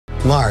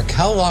Mark,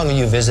 how long are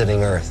you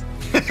visiting Earth?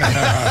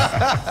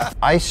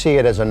 I see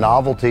it as a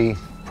novelty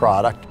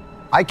product.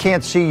 I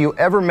can't see you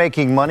ever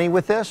making money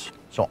with this,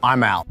 so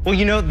I'm out. Well,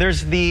 you know,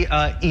 there's the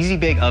Easy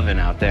Bake Oven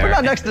out there. Put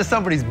it next to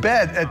somebody's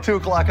bed at 2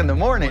 o'clock in the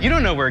morning. You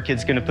don't know where a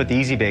kid's gonna put the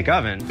Easy Bake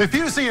Oven. If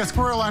you see a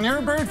squirrel on your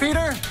bird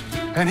feeder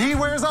and he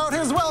wears out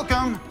his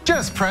welcome,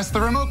 just press the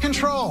remote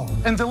control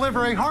and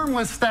deliver a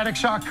harmless static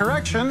shock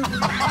correction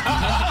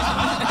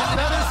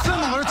that is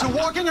similar to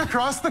walking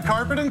across the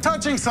carpet and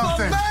touching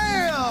something.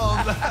 Bam!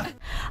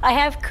 I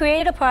have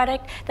created a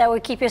product that will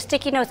keep your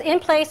sticky notes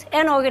in place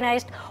and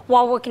organized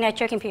while working at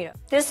your computer.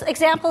 This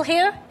example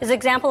here is an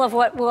example of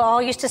what we're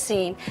all used to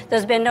seeing.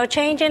 There's been no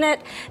change in it.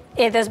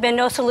 There's been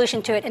no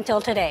solution to it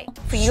until today.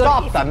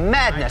 Stop the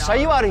madness. Are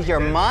you out of your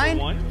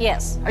mind?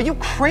 Yes. Are you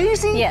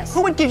crazy? Yes.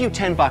 Who would give you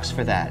 $10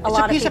 for that? A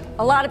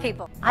lot of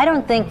people. I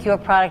don't think your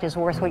product is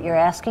worth what you're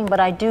asking, but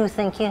I do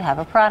think you have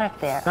a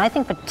product there. And I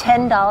think for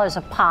 $10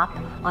 a pop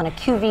on a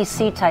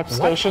QVC type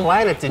station.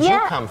 What planet did you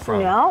come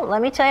from? No,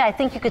 let me tell you, I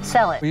think you could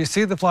sell it. Well, you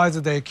see the flies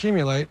that they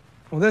accumulate.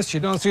 Well, this, you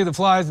don't see the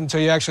flies until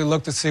you actually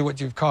look to see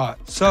what you've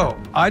caught. So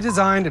I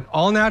designed an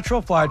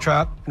all-natural fly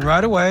trap, and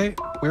right away,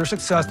 we were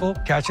successful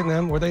catching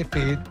them where they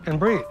feed and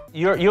breed.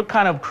 You're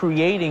kind of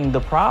creating the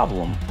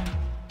problem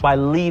by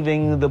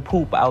leaving the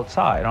poop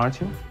outside,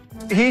 aren't you?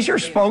 He's your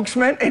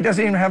spokesman? He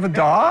doesn't even have a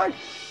dog?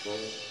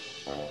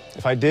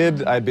 If I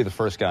did, I'd be the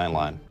first guy in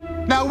line.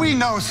 Now we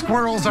know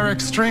squirrels are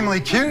extremely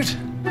cute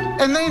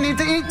and they need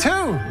to eat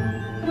too.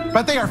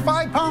 But they are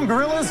 5-pound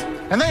gorillas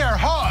and they are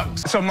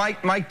hogs. So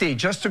Mike D,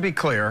 just to be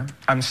clear,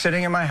 I'm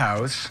sitting in my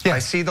house. Yes. I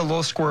see the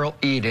little squirrel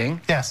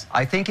eating. Yes.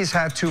 I think he's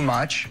had too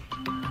much.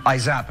 I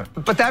zap him.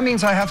 But that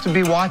means I have to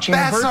be watching the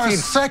That's bird our feed.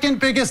 second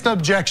biggest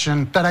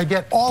objection that I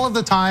get all of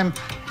the time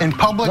in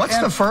public. What's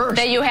the first?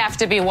 That you have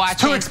to be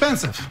watching. Too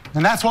expensive,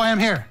 and that's why I'm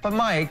here. But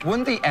Mike,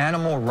 wouldn't the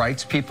animal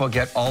rights people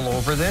get all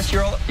over this?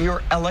 You're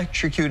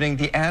electrocuting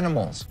the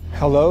animals.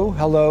 Hello,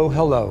 hello,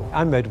 hello.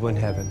 I'm Edwin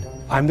Heaven.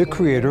 I'm the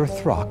creator of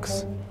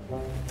Throx,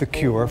 the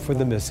cure for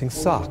the missing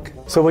sock.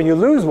 So when you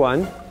lose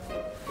one,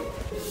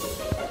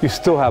 you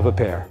still have a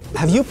pair.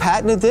 Have you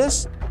patented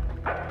this?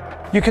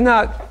 You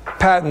cannot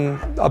patent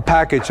a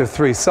package of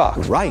 3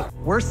 socks. Right.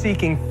 We're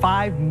seeking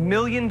 $5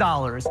 million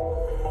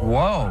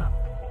Whoa.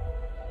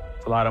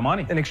 It's a lot of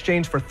money. in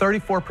exchange for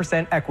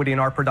 34% equity in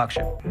our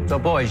production. So,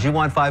 boys, you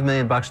want $5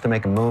 million to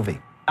make a movie.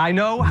 I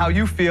know how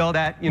you feel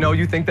that,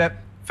 you think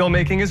that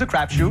filmmaking is a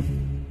crapshoot,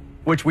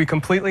 which we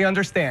completely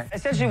understand.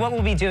 Essentially, what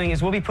we'll be doing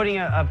is we'll be putting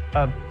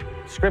a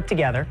script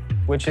together,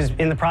 which is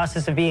in the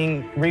process of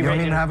being rewritten. You don't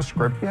even have a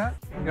script yet?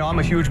 I'm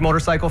a huge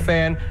motorcycle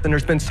fan, and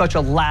there's been such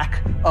a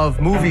lack of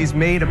movies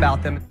made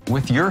about them.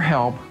 With your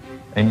help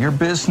and your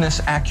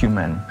business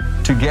acumen,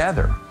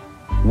 together,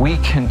 we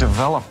can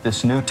develop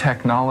this new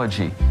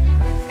technology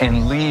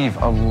and leave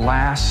a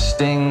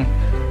lasting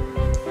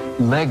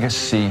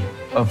legacy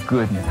of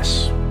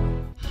goodness.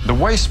 The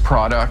waste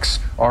products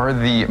are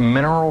the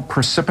mineral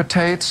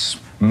precipitates,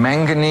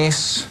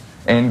 manganese,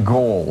 and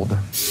gold.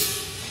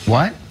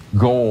 What?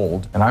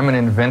 Gold. And I'm an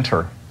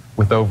inventor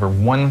with over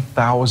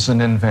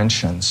 1,000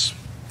 inventions.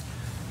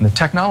 And the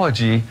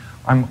technology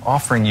I'm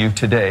offering you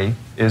today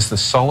is the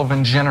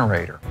Sullivan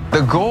generator.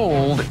 The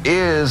gold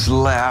is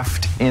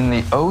left in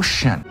the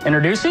ocean.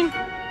 Introducing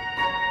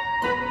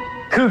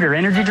Cougar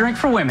Energy Drink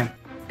for Women.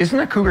 Isn't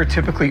a cougar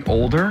typically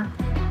older?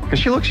 Because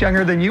she looks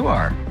younger than you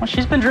are. Well,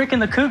 she's been drinking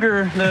the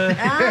Cougar, the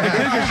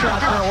Cougar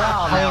shot for a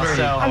while now.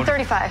 So. I'm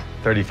 35.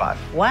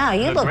 35. Wow,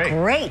 you look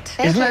great.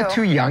 Isn't that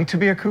too young to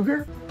be a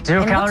cougar?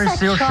 0 And calories, what's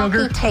 0 that chalky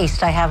sugar.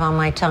 taste I have on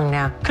my tongue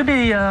now? Could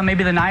be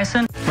maybe the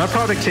niacin. My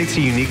product takes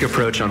a unique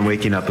approach on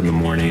waking up in the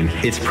morning.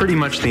 It's pretty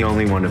much the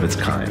only one of its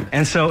kind.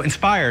 And so,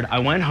 inspired, I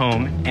went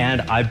home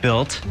and I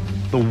built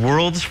the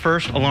world's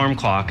first alarm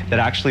clock that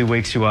actually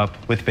wakes you up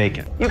with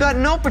bacon. You got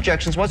no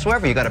projections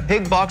whatsoever. You got a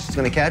pig box that's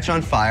going to catch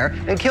on fire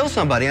and kill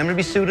somebody. I'm going to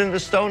be sued into the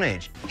Stone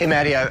Age. Hey,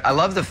 Maddie, I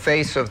love the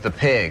face of the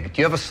pig.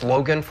 Do you have a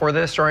slogan for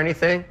this or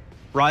anything?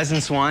 Rise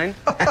and swine.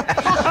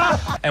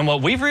 And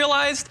what we've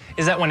realized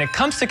is that when it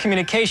comes to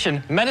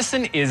communication,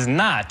 medicine is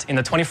not in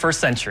the 21st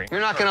century. You're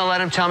not going to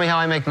let him tell me how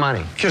I make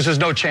money. Because there's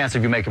no chance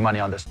of you making money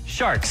on this.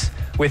 Sharks,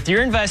 with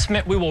your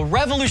investment, we will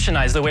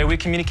revolutionize the way we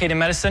communicate in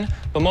medicine,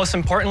 but most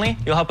importantly,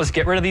 you'll help us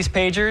get rid of these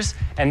pagers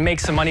and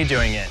make some money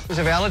doing it. It's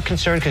a valid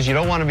concern because you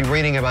don't want to be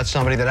reading about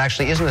somebody that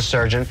actually isn't a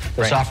surgeon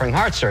that's offering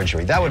heart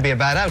surgery. That would be a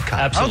bad outcome.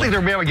 I don't think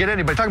they'll be able to get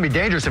anybody. It's not going to be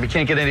dangerous if you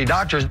can't get any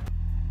doctors.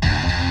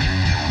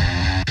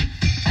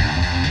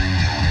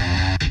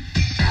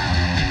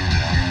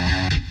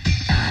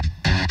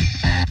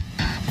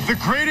 The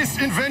greatest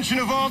invention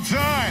of all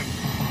time.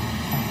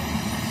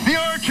 The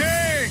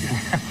arcade.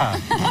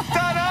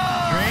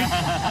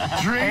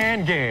 Ta-da! Drink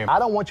and game. I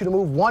don't want you to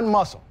move one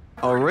muscle.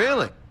 Oh,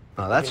 really?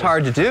 Oh, that's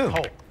hard to do.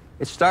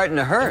 It's starting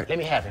to hurt. Let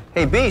me have it.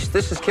 Hey, Beast,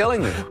 this is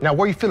killing me. Now,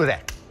 where you feel it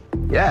at?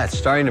 Yeah, it's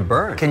starting to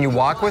burn. Can you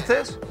walk with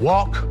this?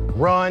 Walk,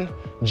 run,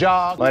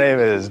 jog. My name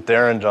is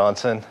Darren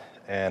Johnson,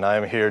 and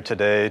I'm here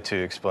today to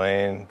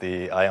explain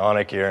the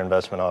Ionic Ear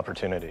investment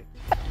opportunity.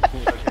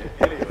 Okay,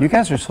 anyway. You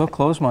guys are so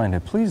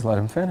close-minded. Please let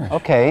him finish.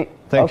 Okay.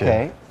 Thank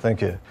okay. you.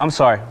 Thank you. I'm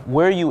sorry.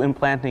 Where are you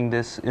implanting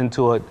this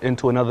into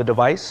another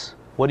device?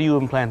 What are you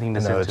implanting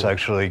this into? No, it's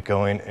actually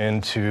going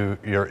into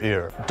your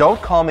ear.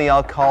 Don't call me,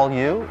 I'll call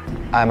you.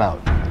 I'm out.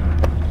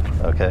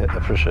 Okay, I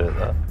appreciate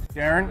that.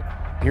 Darren,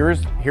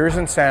 here's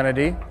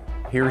insanity.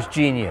 Here's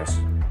genius.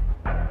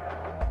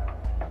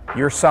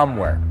 You're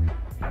somewhere.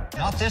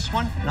 Not this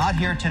one, not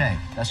here today.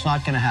 That's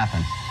not going to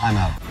happen. I'm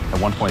out.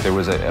 At one point, there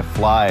was a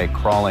fly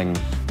crawling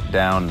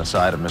down the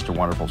side of Mr.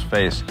 Wonderful's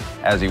face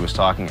as he was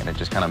talking, and it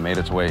just kind of made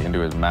its way into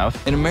his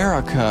mouth. In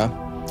America,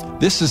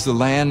 this is the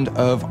land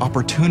of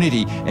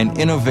opportunity and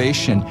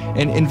innovation,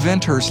 and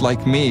inventors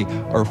like me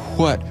are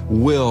what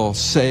will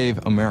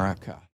save America.